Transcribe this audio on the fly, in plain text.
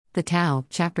The Tao,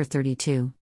 Chapter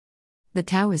 32. The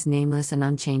Tao is nameless and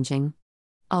unchanging.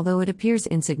 Although it appears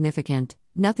insignificant,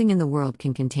 nothing in the world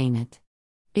can contain it.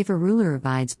 If a ruler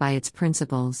abides by its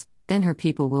principles, then her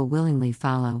people will willingly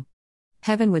follow.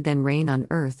 Heaven would then rain on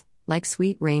earth, like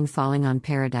sweet rain falling on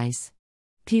paradise.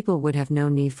 People would have no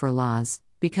need for laws,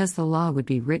 because the law would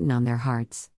be written on their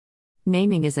hearts.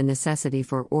 Naming is a necessity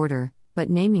for order, but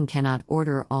naming cannot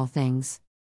order all things.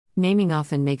 Naming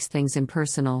often makes things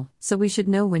impersonal, so we should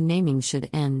know when naming should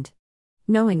end.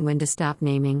 Knowing when to stop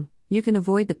naming, you can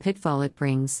avoid the pitfall it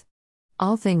brings.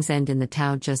 All things end in the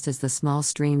Tao, just as the small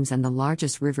streams and the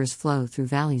largest rivers flow through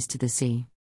valleys to the sea.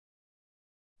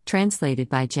 Translated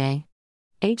by J.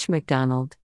 H. MacDonald.